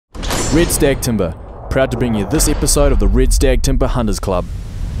Red Stag Timber, proud to bring you this episode of the Red Stag Timber Hunters Club.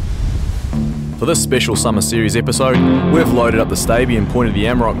 For this special summer series episode, we've loaded up the Staby and pointed the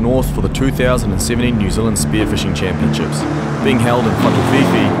Amarok north for the 2017 New Zealand Spearfishing Championships, being held in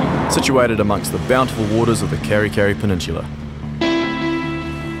Whatuwhiwhi, situated amongst the bountiful waters of the Karikari Peninsula.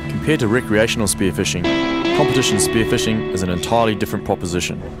 Compared to recreational spearfishing, competition spearfishing is an entirely different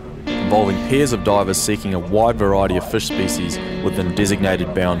proposition, involving pairs of divers seeking a wide variety of fish species within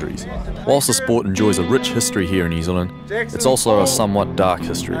designated boundaries. Whilst the sport enjoys a rich history here in New Zealand, it's also a somewhat dark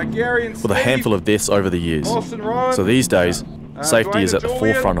history, with a handful of deaths over the years. So these days, safety is at the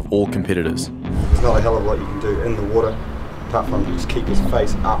forefront of all competitors. There's not a hell of a lot you can do in the water, apart from just keep his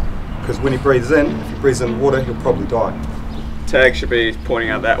face up. Because when he breathes in, if he breathes in water, he'll probably die. Tag should be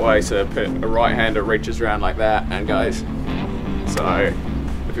pointing out that way, so a right hander reaches around like that and goes. So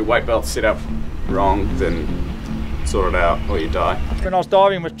if your weight belt's set up wrong, then sort it out or you die. When I was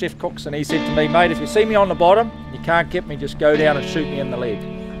diving with Jeff Cookson, he said to me, mate, if you see me on the bottom, you can't get me, just go down and shoot me in the leg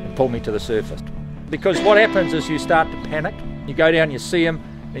and pull me to the surface. Because what happens is you start to panic, you go down, you see him,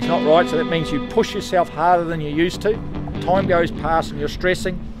 he's not right, so that means you push yourself harder than you used to. Time goes past and you're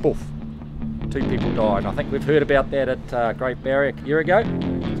stressing, poof, 2 people died. I think we've heard about that at Great Barrier a year ago.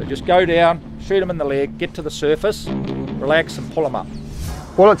 So just go down, shoot him in the leg, get to the surface, relax and pull him up.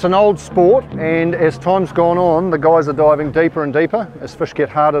 Well, it's an old sport, and as time's gone on, the guys are diving deeper and deeper as fish get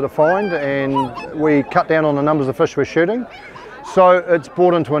harder to find, and we cut down on the numbers of fish we're shooting. So it's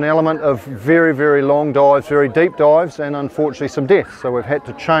brought into an element of very, very long dives, very deep dives, and unfortunately some deaths. So we've had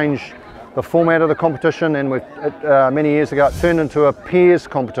to change the format of the competition, and many years ago it turned into a pairs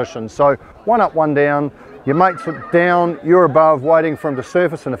competition. So 1 up, 1 down. Your mate's down, you're above waiting for him to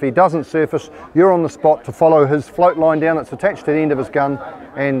surface, and if he doesn't surface, you're on the spot to follow his float line down that's attached to the end of his gun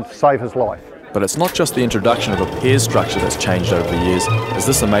and save his life. But it's not just the introduction of a pairs structure that's changed over the years, as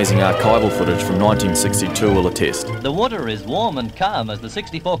this amazing archival footage from 1962 will attest. The water is warm and calm as the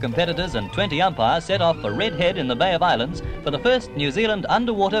 64 competitors and 20 umpires set off for Red Head in the Bay of Islands for the first New Zealand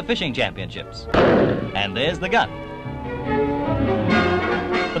Underwater Fishing Championships. And there's the gun.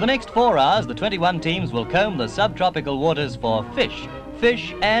 For the next 4 hours, the 21 teams will comb the subtropical waters for fish,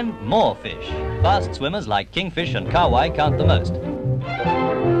 fish and more fish. Fast swimmers like kingfish and kahawai count the most.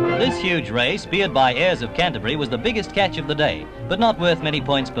 This huge ray, speared by heirs of Canterbury, was the biggest catch of the day, but not worth many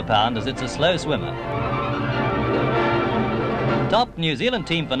points per pound as it's a slow swimmer. Top New Zealand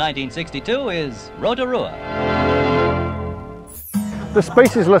team for 1962 is Rotorua. The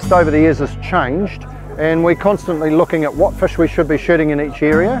species list over the years has changed, and we're constantly looking at what fish we should be shooting in each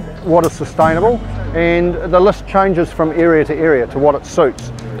area, what is sustainable, and the list changes from area to area to what it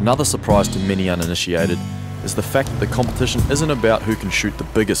suits. Another surprise to many uninitiated is the fact that the competition isn't about who can shoot the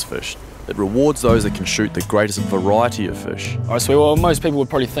biggest fish. It rewards those that can shoot the greatest variety of fish. Well, most people would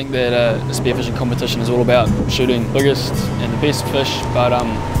probably think that a spearfishing competition is all about shooting biggest and the best fish, but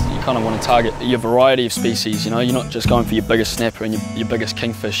you kind of want to target your variety of species, you know, you're not just going for your biggest snapper and your biggest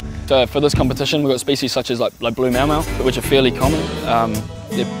kingfish. So for this competition we've got species such as like blue maumau, which are fairly common.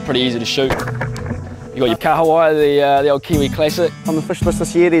 They're pretty easy to shoot. You've got your kahawai, the old Kiwi classic. On the fish list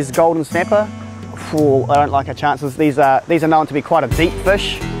this year there's golden snapper. I don't like our chances. These are known to be quite a deep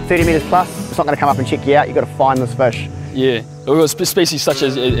fish, 30 metres plus. It's not going to come up and check you out, you've got to find this fish. Yeah, we've got species such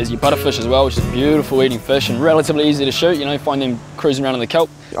as your butterfish as well, which is a beautiful eating fish and relatively easy to shoot, you know, find them cruising around in the kelp.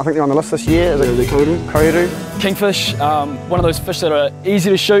 I think they're on the list this year. Is it the koru? Kingfish, one of those fish that are easy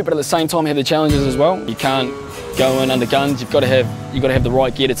to shoot but at the same time have the challenges as well. You can't go in under guns, you've got to have the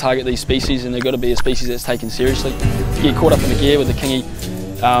right gear to target these species, and they've got to be a species that's taken seriously. If you get caught up in the gear with the kingy,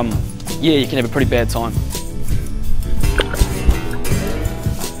 yeah, you can have a pretty bad time.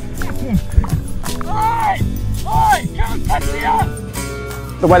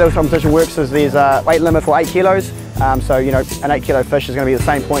 The way this competition works is there's a weight limit for 8 kilos. So, you know, an 8 kilo fish is going to be the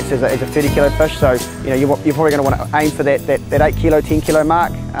same points as a 30 kilo fish. So, you know, you're probably going to want to aim for that 8 kilo, 10 kilo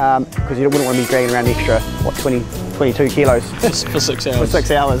mark, because you wouldn't want to be dragging around the extra, what, 22 kilos. For 6 hours. For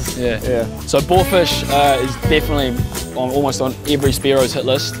 6 hours. Yeah. So boarfish is definitely almost on every Spearo's hit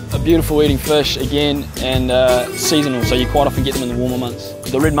list. A beautiful eating fish again, and seasonal, so you quite often get them in the warmer months.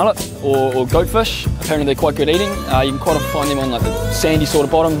 The red mullet or goatfish, apparently they're quite good eating. You can quite often find them on like the sandy sort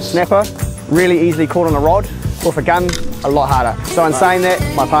of bottoms. Snapper, really easily caught on a rod. With a gun, a lot harder. So in saying that,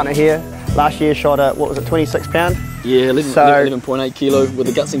 my partner here last year shot a, what was it, 26 pound? Yeah, 11.8 kilo with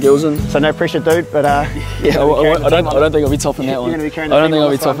the guts and gills in. So no pressure, dude, but yeah, I don't think I'll be topping that one. I don't think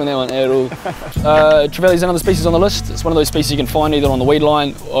I'll be topping that one at all. Trevally is another species on the list. It's one of those species you can find either on the weed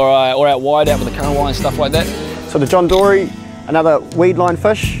line or out wide, out with the kahawai and stuff like that. So the John Dory, another weed line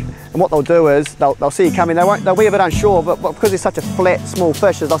fish. And what they'll do is they'll see you coming. They'll be a bit unsure, but because it's such a flat, small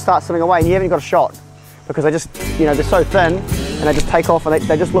fish, they'll start swimming away, and you haven't got a shot because they just, you know, they're so thin, and they just take off and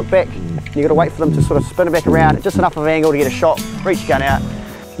they just look back. You've got to wait for them to sort of spin it back around at just enough of an angle to get a shot, reach your gun out.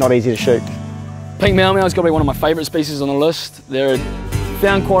 Not easy to shoot. Pink mau mau has got to be one of my favourite species on the list. They're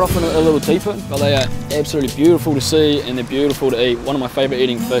found quite often a little deeper, but they are absolutely beautiful to see and they're beautiful to eat. One of my favourite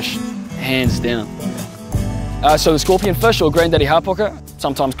eating fish, hands down. So the scorpion fish, or granddaddy harpocker,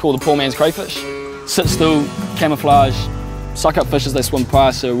 sometimes called the poor man's crayfish, sit still, camouflage, suck up fish as they swim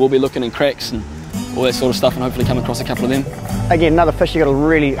past, so we'll be looking in cracks and all that sort of stuff and hopefully come across a couple of them. Again, another fish you've got to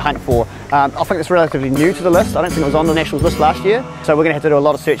really hunt for. I think it's relatively new to the list. I don't think it was on the Nationals list last year. So we're going to have to do a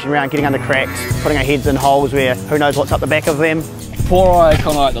lot of searching around, getting under cracks, putting our heads in holes where who knows what's up the back of them. Poor eye, kind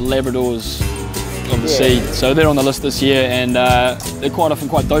of like the Labradors of the sea. So they're on the list this year and they're quite often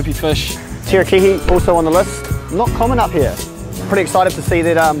quite dopey fish. Tirakihi also on the list. Not common up here. Pretty excited to see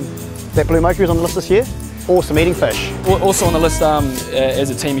that that blue mocha is on the list this year. Awesome eating fish. Also on the list as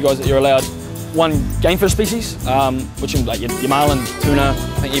a team, you're allowed one game fish species, which is like your marlin, tuna,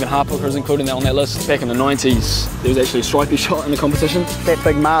 I think even harpocker is included on that list. Back in the 90s, there was actually a stripey shot in the competition. That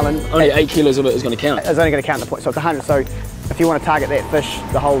big marlin. Only 8 kilos of it is going to count. It's only going to count the point, so it's 100. So if you want to target that fish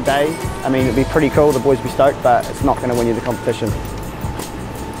the whole day, I mean, it'd be pretty cool, the boys would be stoked, but it's not going to win you the competition.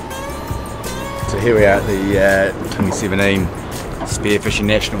 So here we are at the 2017 Spearfishing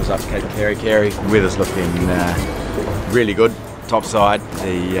Nationals up Cape Karikari. The weather's looking really good. Top side,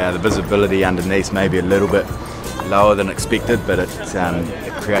 the visibility underneath may be a little bit lower than expected, but it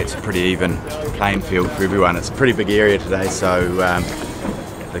creates a pretty even playing field for everyone. It's a pretty big area today, so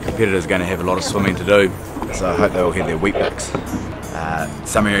the competitors are going to have a lot of swimming to do, so I hope they all have their wheat bix.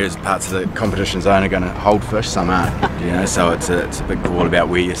 Some areas, parts of the competition zone are going to hold fish, some aren't, you know, so it's a big call about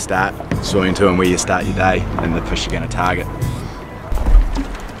where you start swimming to and where you start your day and the fish you're going to target.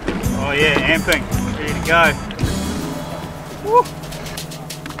 Oh yeah, amping, ready to go. Woo.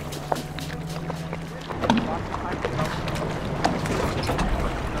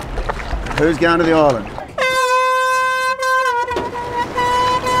 Who's going to the island?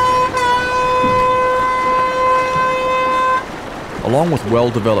 Along with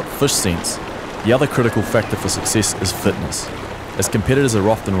well-developed fish sense, the other critical factor for success is fitness, as competitors are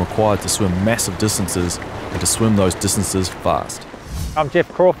often required to swim massive distances and to swim those distances fast. I'm Jeff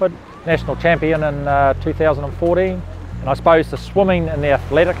Crawford, national champion in 2014, and I suppose the swimming and the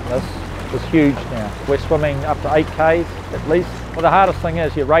athleticness is huge now. We're swimming up to 8Ks at least. Well, the hardest thing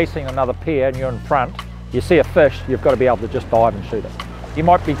is you're racing another pair and you're in front. You see a fish, you've got to be able to just dive and shoot it. You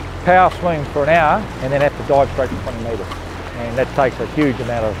might be power swimming for an hour and then have to dive straight to 20 metres. And that takes a huge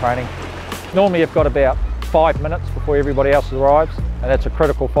amount of training. Normally you've got about 5 minutes before everybody else arrives, and that's a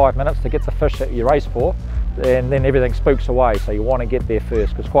critical 5 minutes to get the fish that you race for, and then everything spooks away, so you want to get there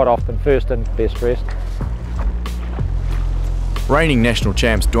first, because quite often first in, best dressed. Reigning national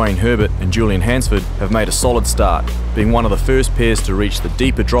champs Dwayne Herbert and Julian Hansford have made a solid start, being one of the first pairs to reach the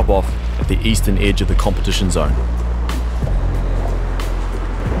deeper drop-off at the eastern edge of the competition zone.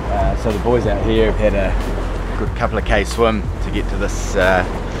 So the boys out here have had a good couple of K swim to get to this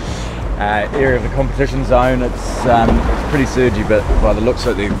area of the competition zone. It's pretty surgy, but by the looks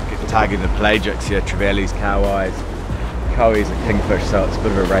of it, they're targeting the pelagics here, trevallies, kahwais, koi's and kingfish, so it's a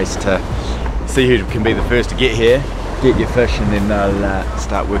bit of a race to see who can be the first to get here, get your fish, and then they'll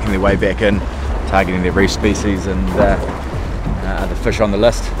start working their way back in, targeting their reef species and the fish on the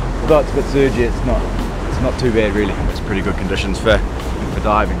list. Although it's a bit surgy, it's not too bad really. It's pretty good conditions for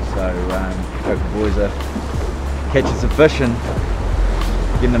diving, so hope the boys are catching some fish and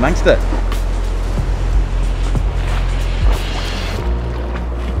getting amongst it.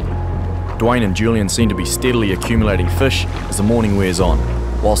 Dwayne and Julian seem to be steadily accumulating fish as the morning wears on,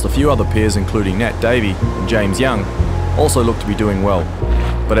 whilst a few other pairs, including Nat Davey and James Young, also look to be doing well.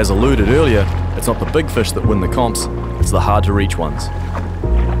 But as alluded earlier, it's not the big fish that win the comps, it's the hard to reach ones.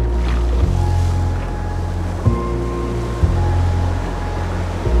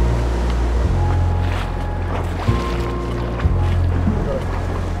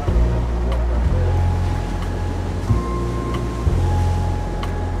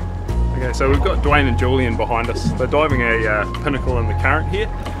 So we've got Dwayne and Julian behind us. They're diving a pinnacle in the current here,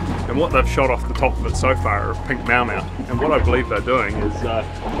 and what they've shot off the top of it so far are pink mau mau. And what I believe they're doing is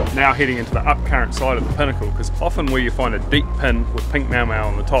now heading into the up current side of the pinnacle, because often where you find a deep pin with pink mau mau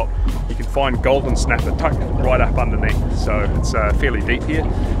on the top, you can find golden snapper tucked right up underneath. So it's fairly deep here,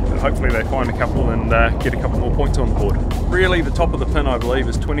 but hopefully they find a couple and get a couple more points on the board. Really, the top of the pin I believe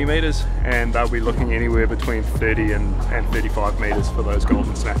is 20 metres, and they'll be looking anywhere between 30 and 35 metres for those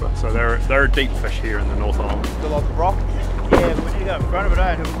golden snapper. So they're a deep fish here in the North Island. Still on the rock? Yeah, but we need to go in front of it,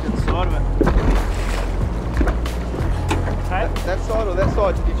 eh? Have a look at the side of it. Hey? That side or that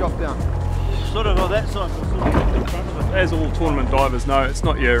side did you drop down? Sort of on that side, but sort of in front of it. As all tournament divers know, it's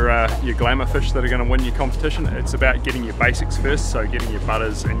not your glamour fish that are going to win your competition. It's about getting your basics first, so getting your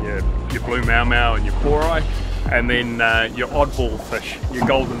butters and your blue mau mau and your porai, and then your oddball fish, your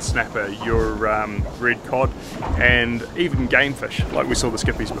golden snapper, your red cod, and even game fish, like we saw the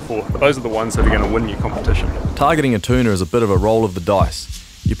skippies before. Those are the ones that are going to win your competition. Targeting a tuna is a bit of a roll of the dice.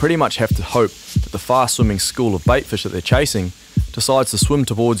 You pretty much have to hope that the fast swimming school of bait fish that they're chasing decides to swim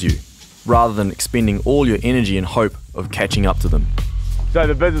towards you, rather than expending all your energy in hope of catching up to them. So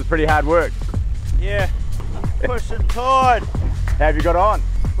the viz is pretty hard work. Yeah, pushing tide. How have you got on?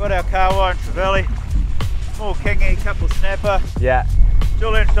 Got our Kawai and Trevally. Small kingy, couple snapper. Yeah.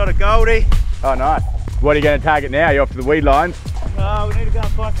 Julian shot a goldie. Oh, nice. What are you going to target now? You're off to the weed lines? We need to go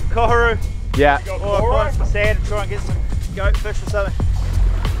and find some koharu. Yeah. Or find some sand and try and get some goat fish or something.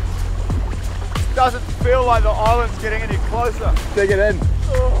 Doesn't feel like the island's getting any closer. Dig it in.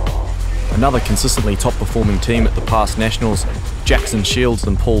 Another consistently top-performing team at the past Nationals, Jackson Shields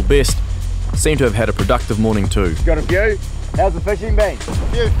and Paul Best, seem to have had a productive morning too. Got a few? How's the fishing been? A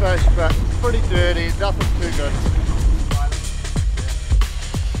few fish, but pretty dirty, nothing too good.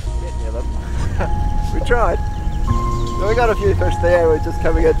 We tried. So we got a few fish there, we're just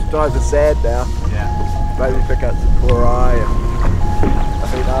coming in to dive the sand now. Yeah. Maybe pick up some porai and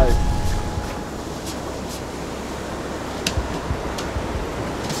who knows.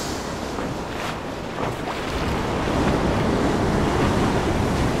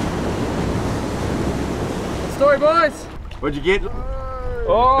 Story, boys. What'd you get?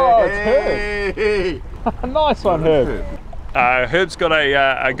 Oh, it's Herb. Nice one, Herb. Herb's got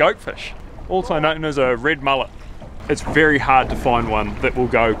a goatfish, also known as a red mullet. It's very hard to find one that will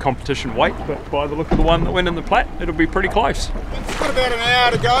go competition weight, but by the look of the one that went in the plat, it'll be pretty close. It's got about an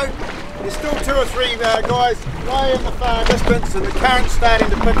hour to go. There's still 2 or 3 guys way in the far distance, and the current's starting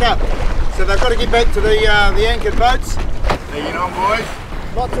to pick up. So they've got to get back to the anchored boats. Hanging on, boys.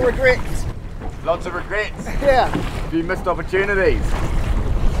 Lots of regrets. Lots of regrets. Yeah. A few missed opportunities.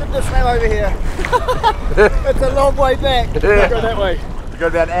 Should just swim over here. It's a long way back. Go that way. You've got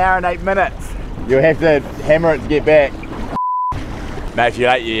about an hour and 8 minutes. You'll have to hammer it to get back. Mate, if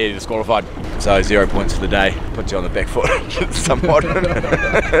you're late, you're disqualified. So 0 points for the day. Puts you on the back foot somewhat.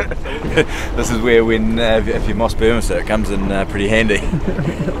 This is where when if you're Moss Burmester, it comes in pretty handy.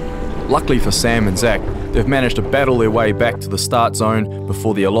 Luckily for Sam and Zach, they've managed to battle their way back to the start zone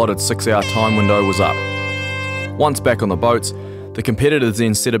before the allotted 6-hour time window was up. Once back on the boats, the competitors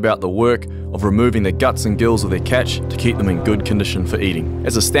then set about the work of removing the guts and gills of their catch to keep them in good condition for eating,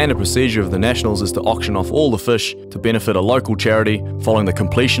 as a standard procedure of the Nationals is to auction off all the fish to benefit a local charity following the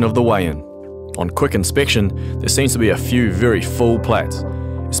completion of the weigh-in. On quick inspection, there seems to be a few very full plats,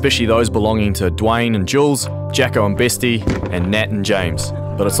 especially those belonging to Dwayne and Jules, Jacko and Bestie, and Nat and James.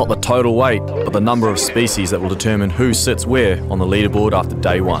 But it's not the total weight, but the number of species that will determine who sits where on the leaderboard after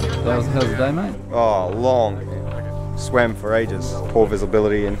day one. How's the day, mate? Oh, long. Swam for ages. Poor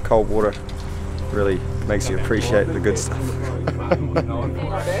visibility in cold water really makes you appreciate the good stuff.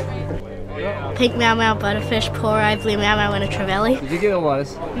 Pink mau mau, butterfish, porai, blue mau mau, and a trevally. Did you get all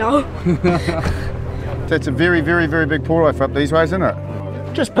those? No. That's a very, very, very big porai for up these ways, isn't it?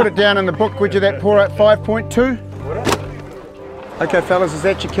 Just put it down in the book, would you, that porai at 5.2? Okay, fellas, is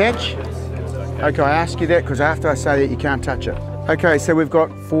that your catch? Okay, I ask you that because after I say that, you can't touch it. Okay, so we've got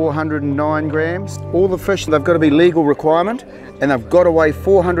 409 grams. All the fish, they've got to be legal requirement, and they've got to weigh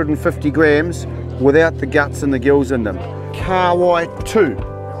 450 grams without the guts and the gills in them. Kawai 2.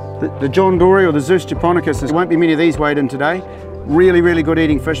 The John Dory or the Zeus japonicus, there won't be many of these weighed in today. Really, really good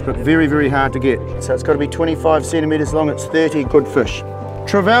eating fish, but very, very hard to get. So it's got to be 25 centimetres long, it's 30 good fish.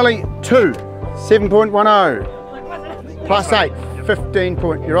 Trevally 2, 7.10. Plus 8, 15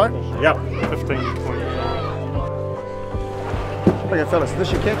 point, you right? Yep, 15 point. Okay, fellas, is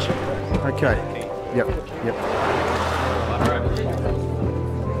this your catch? Okay. Yep.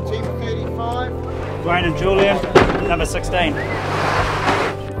 Team 35. Dwayne and Julian, number 16.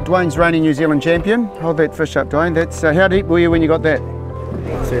 Dwayne's reigning New Zealand champion. Hold that fish up, Dwayne. That's how deep were you when you got that?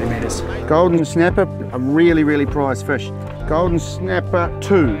 30 metres. Golden snapper, a really, really prized fish. Golden snapper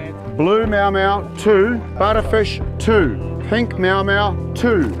 2. Blue mau mau 2. Butterfish 2. Pink mau mau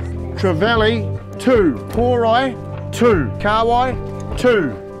 2. Trevally 2. Porai 2. Kawai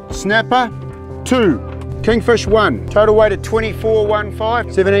 2. Snapper 2. Kingfish 1. Total weight of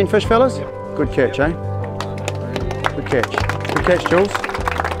 24.15. 17 fish, fellas? Good catch, eh? Good catch. Good catch, Jules.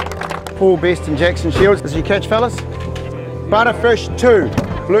 Paul Best and Jackson Shields. This is your catch, fellas? Butterfish 2.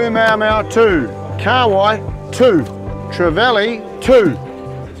 Blue mau mau 2. Kawai 2. trevally, 2.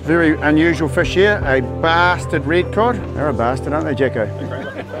 Very unusual fish here, a bastard red cod. They're a bastard, aren't they, Jacko?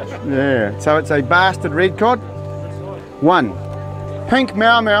 Yeah, so it's a bastard red cod, 1. Pink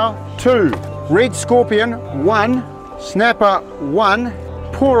mau mau, 2. Red scorpion, 1. Snapper, 1.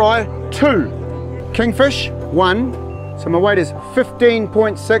 Poor eye, 2. Kingfish, 1. So my weight is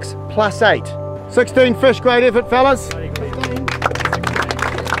 15.6 plus 8. 16 fish, great effort, fellas.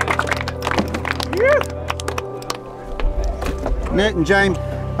 Nat and James.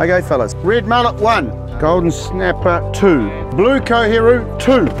 Okay, fellas. Red mullet, 1. Golden snapper, 2. Blue coheru,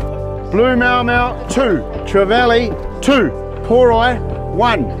 2. Blue mau mau, 2. Trevally, 2. Poor eye,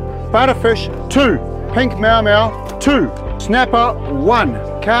 1. Butterfish, 2. Pink mau mau, 2. Snapper, 1.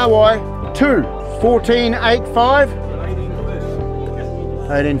 Kawai, 2. 14.85.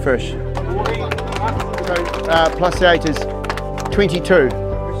 18 fish. Plus 8 is 22.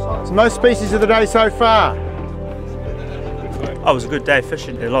 It's most species of the day so far. Oh, it was a good day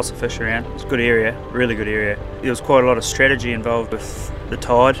fishing. There were lots of fish around. It's a good area, really good area. There was quite a lot of strategy involved with the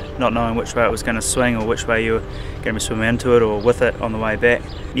tide, not knowing which way it was going to swing or which way you were going to be swimming into it or with it on the way back.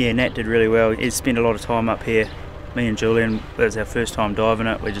 Yeah, Nat did really well. He spent a lot of time up here. Me and Julian, it was our first time diving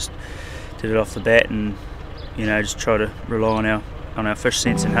it. We just did it off the bat and, you know, just try to rely on our fish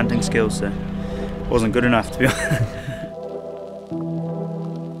sense and hunting skills. So it wasn't good enough, to be honest.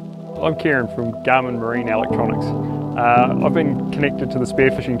 I'm Kieran from Garmin Marine Electronics. I've been connected to the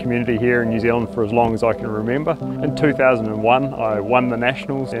spearfishing community here in New Zealand for as long as I can remember. In 2001 I won the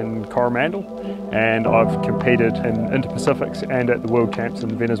Nationals in Coromandel, and I've competed in Inter-Pacifics and at the World Champs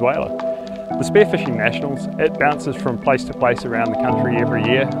in Venezuela. The Spearfishing Nationals, it bounces from place to place around the country every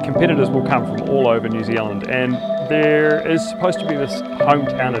year. Competitors will come from all over New Zealand, and there is supposed to be this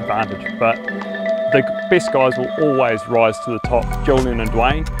hometown advantage, but the best guys will always rise to the top. Julian and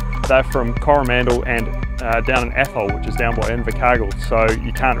Dwayne, they're from Coromandel and down in Athol, which is down by Invercargill, so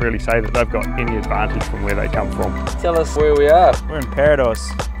you can't really say that they've got any advantage from where they come from. Tell us where we are. We're in paradise.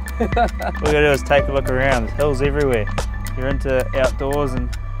 All we gotta do is take a look around. There's hills everywhere. You're into outdoors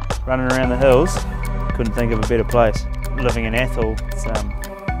and running around the hills. Couldn't think of a better place. Living in Athol, it's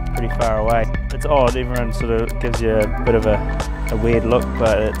pretty far away. It's odd, everyone sort of gives you a bit of a weird look,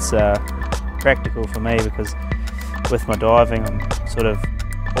 but it's practical for me because with my diving I'm sort of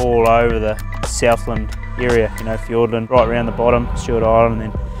all over the Southland area, you know, Fiordland, right around the bottom, Stewart Island,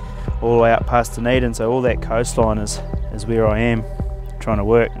 and then all the way up past Dunedin, so all that coastline is where I am trying to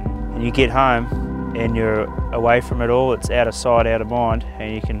work. And you get home and you're away from it all, it's out of sight, out of mind,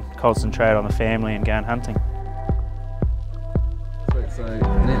 and you can concentrate on the family and going hunting. So,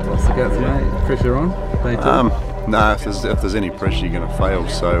 Nat, what's the go for mate? Pressure on? No, if there's any pressure you're going to fail,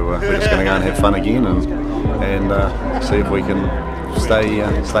 so we're just going to go and have fun again and see if we can stay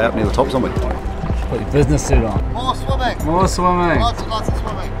up near the top somewhere. Put your business suit on. More swimming. More swimming. Lots and lots of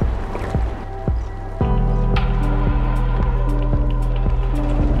swimming.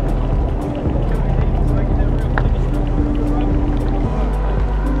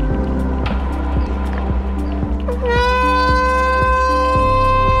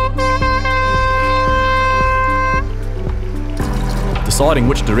 Deciding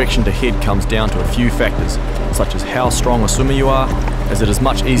which direction to head comes down to a few factors, such as how strong a swimmer you are, as it is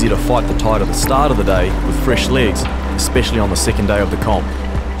much easier to fight the tide at the start of the day with fresh legs, especially on the second day of the comp.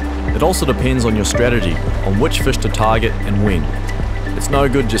 It also depends on your strategy, on which fish to target and when. It's no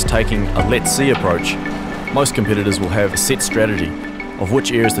good just taking a let's see approach. Most competitors will have a set strategy of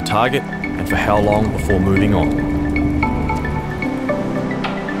which areas to target and for how long before moving on.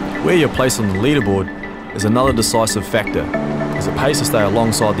 Where you're placed on the leaderboard is another decisive factor, as it pays to stay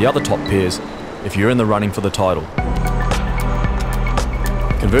alongside the other top pairs if you're in the running for the title.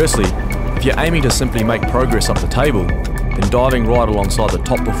 Conversely, if you're aiming to simply make progress up the table, then diving right alongside the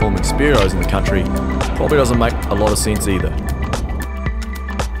top performing spearos in the country probably doesn't make a lot of sense either.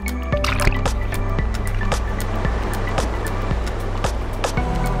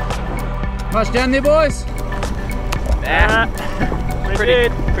 Much down there, boys? Nah,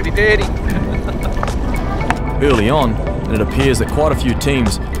 pretty dirty. Early on, and it appears that quite a few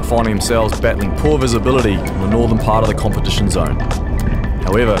teams are finding themselves battling poor visibility in the northern part of the competition zone.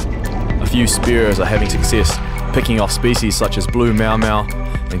 However, a few spearos are having success picking off species such as blue mau mau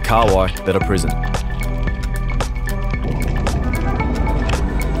and kawai that are present.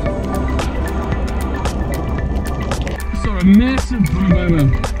 I saw a massive blue mau mau.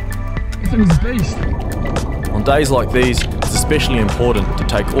 That thing was a beast. On days like these, it's especially important to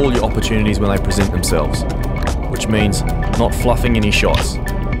take all your opportunities when they present themselves, which means not fluffing any shots.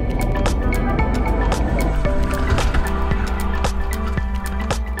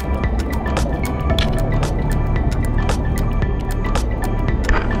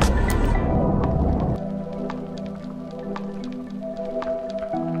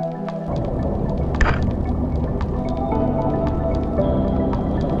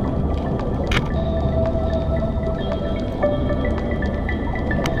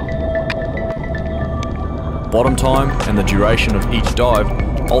 bottom time and the duration of each dive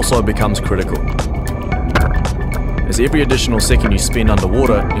also becomes critical, as every additional second you spend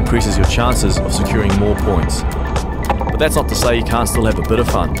underwater increases your chances of securing more points. But that's not to say you can't still have a bit of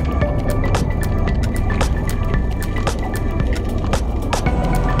fun.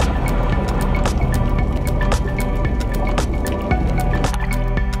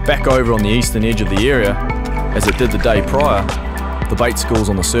 Back over on the eastern edge of the area, as it did the day prior, the bait schools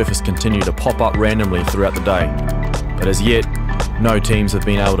on the surface continue to pop up randomly throughout the day. But as yet, no teams have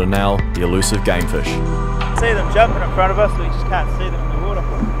been able to nail the elusive gamefish. See them jumping in front of us, we just can't see them in the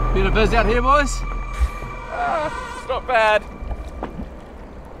water. Bit of biz out here, boys? It's not bad.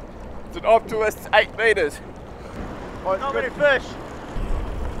 It's an optimist 8 metres. Not many fish.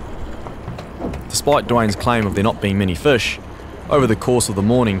 Despite Dwayne's claim of there not being many fish, over the course of the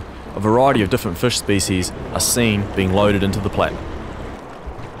morning, a variety of different fish species are seen being loaded into the plat.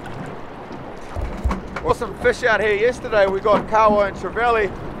 Awesome fish out here yesterday. We got Kawa and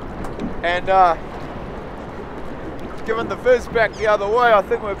Trevally, and given the viz back the other way, I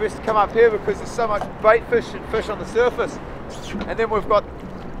think we're best to come up here because there's so much bait fish and fish on the surface. And then we've got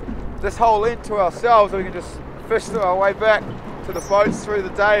this whole end to ourselves, we can just fish our way back to the boats through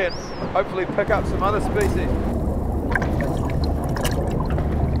the day and hopefully pick up some other species.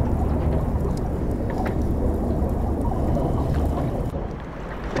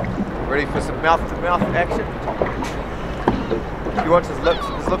 Ready for some mouth-to-mouth action. You watch his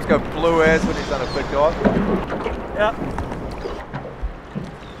lips go blue as when he's done a big dive. Yeah.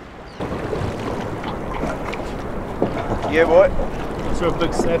 Yeah, boy. I saw a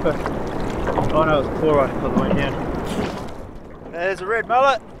big snapper. Oh no, it was chloride, I put the way down. There's a red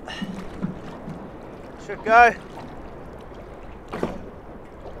mullet. Should go.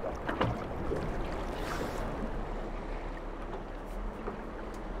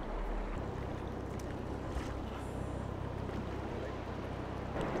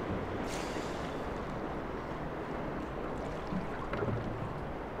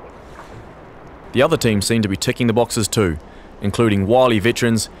 The other teams seem to be ticking the boxes too, including Wily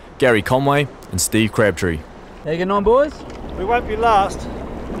veterans Gary Conway and Steve Crabtree. How you getting on, boys? We won't be last.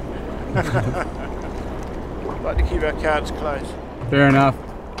 Like to keep our cards close. Fair enough.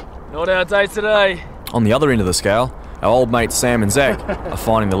 Not our day today. On the other end of the scale, our old mates Sam and Zach are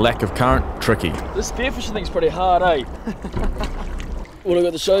finding the lack of current tricky. This spearfishing thing's pretty hard, eh? What I've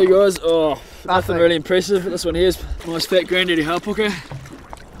got to show you guys, nothing really impressive. This one here's nice fat granddaddy harpooker.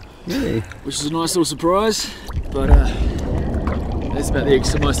 Really? Which is a nice little surprise, but that's about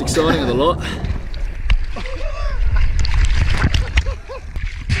the most exciting of the lot.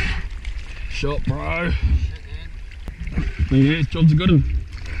 Shot, bro. Yeah, job's a good one.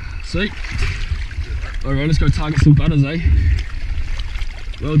 See? Alright, let's go target some butters, eh?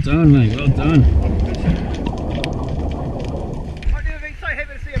 Well done, mate, well done. I've never been so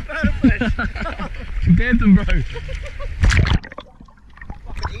happy to see a butterfish. You babbed them, bro.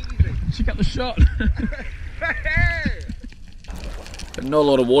 Check out the shot. But not a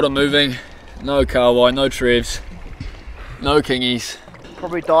lot of water moving, no Kawai, no Trevs, no kingies.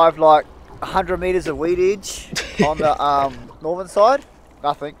 Probably dived like 100 metres of weed edge on the northern side.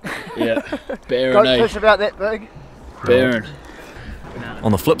 Nothing. Yeah, barren. Don't fish about that big. Barren.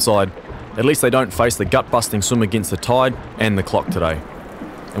 On the flip side, at least they don't face the gut-busting swim against the tide and the clock today.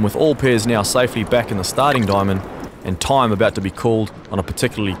 And with all pairs now safely back in the starting diamond, and time about to be called on a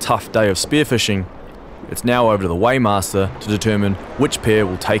particularly tough day of spearfishing, it's now over to the Weighmaster to determine which pair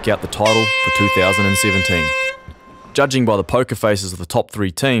will take out the title for 2017. Judging by the poker faces of the top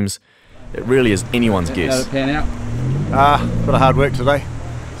 3 teams, it really is anyone's guess. Pan out. Bit of hard work today.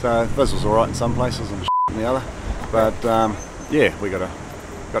 So this was alright in some places and in the other. But yeah, we got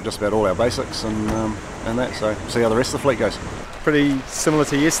just about all our basics and that, so see how the rest of the fleet goes. Pretty similar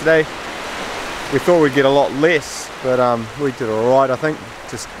to yesterday. We thought we'd get a lot less, but we did alright, I think.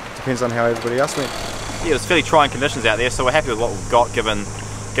 Just depends on how everybody else went. Yeah, it was fairly trying conditions out there, so we're happy with what we've got given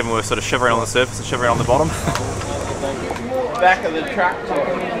we're sort of shivering on the surface and shivering on the bottom. Back of the truck.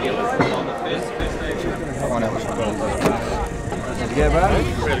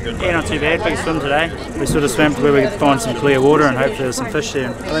 Yeah, not too bad. Big swim today. We sort of swam to where we could find some clear water and hopefully there's some fish there.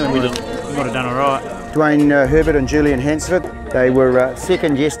 I think we might have done alright. Dwayne Herbert and Julian Hansford, they were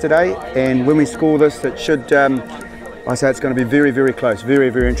second yesterday, and when we score this, it should, I say it's going to be very, very close, very,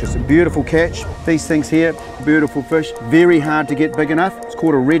 very interesting. Beautiful catch. These things here, beautiful fish, very hard to get big enough. It's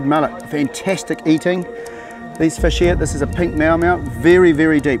called a red mullet, fantastic eating. These fish here, this is a pink maumau, very,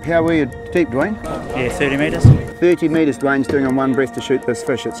 very deep. How are you deep, Dwayne? Yeah, 30 metres. 30 metres Dwayne's doing on one breath to shoot this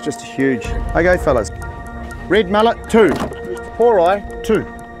fish. It's just huge. Okay, fellas. Red mullet, 2. Poreye, 2.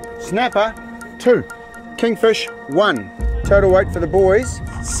 Snapper, 2. Kingfish 1. Total weight for the boys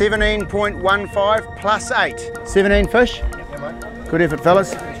 17.15 plus 8. 17 fish. Good effort, fellas.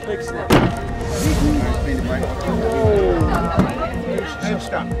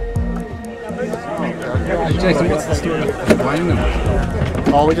 Jason, what's the story of weighing them?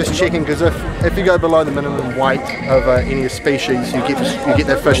 Oh, we're just checking because if you go below the minimum weight of any species, you get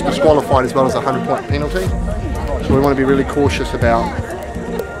that fish disqualified as well as a 100-point penalty. So we want to be really cautious about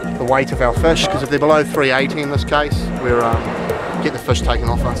the weight of our fish, because if they're below 380 in this case, we're get the fish taken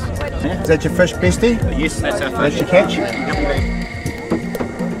off us. Is that your fish, Bestie? Yes, that's our fish. That's your catch?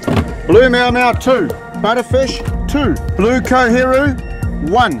 Blue Mau Mau 2, Butterfish 2, Blue Koheru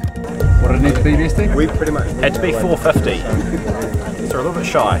 1. What did it need to be, Bestie? We pretty much had to be 450. So we're a little bit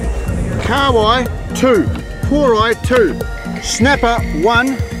shy. Kawai 2, Porai 2, Snapper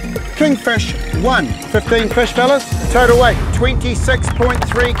 1, Kingfish 1. 15 fish, fellas. Total weight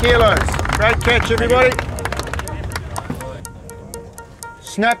 26.3 kilos. Great catch, everybody.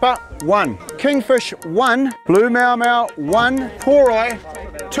 Snapper 1, Kingfish 1, Blue Mau Mau 1, Porai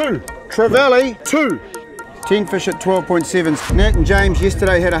 2, Trevally 2. 10 fish at 12.7s. Nat and James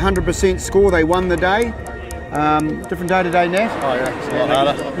yesterday had a 100% score. They won the day. Different day today, Nat? Oh yeah, it's a lot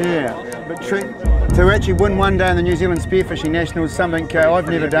harder. Yeah, but to actually win one day in the New Zealand Spearfishing Nationals is something I've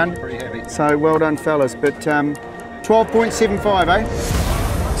never done. So well done, fellas. But 12.75, eh?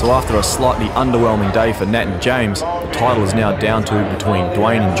 So after a slightly underwhelming day for Nat and James, the title is now down to between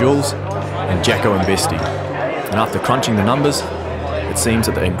Dwayne and Jules and Jacko and Bestie. And after crunching the numbers, it seems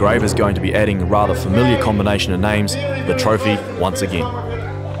that the engraver is going to be adding a rather familiar combination of names to the trophy once again.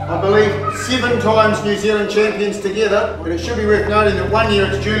 I believe 7 times New Zealand champions together, but it should be worth noting that one year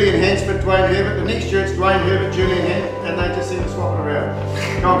it's Julian Hansford, Dwayne Herbert, the next year it's Dwayne Herbert, Julian Hansford, and they just seem to swap it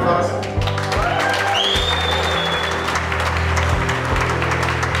around. Come on, fellas.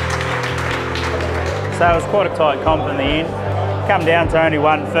 So it was quite a tight comp in the end. Come down to only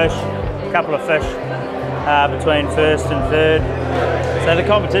one fish, a couple of fish between first and third. So the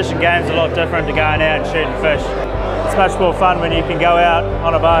competition game's a lot different to going out and shooting fish. It's much more fun when you can go out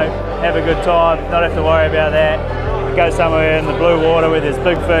on a boat, have a good time, not have to worry about that. Go somewhere in the blue water where there's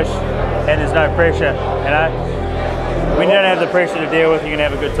big fish and there's no pressure, you know. When you don't have the pressure to deal with, you can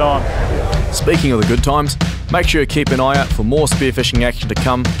have a good time. Speaking of the good times, make sure you keep an eye out for more spearfishing action to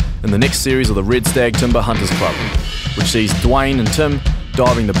come in the next series of the Red Stag Timber Hunters Club, which sees Dwayne and Tim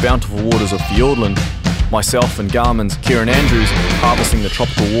diving the bountiful waters of Fiordland, myself and Garmin's Kieran Andrews harvesting the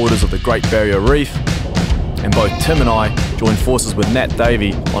tropical waters of the Great Barrier Reef, and both Tim and I join forces with Nat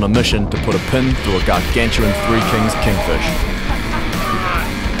Davey on a mission to put a pin through a gargantuan Three Kings kingfish.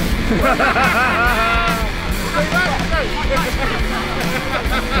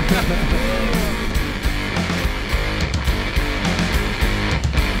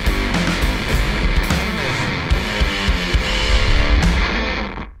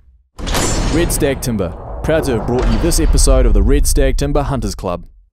 Red Stag Timber, proud to have brought you this episode of the Red Stag Timber Hunters Club.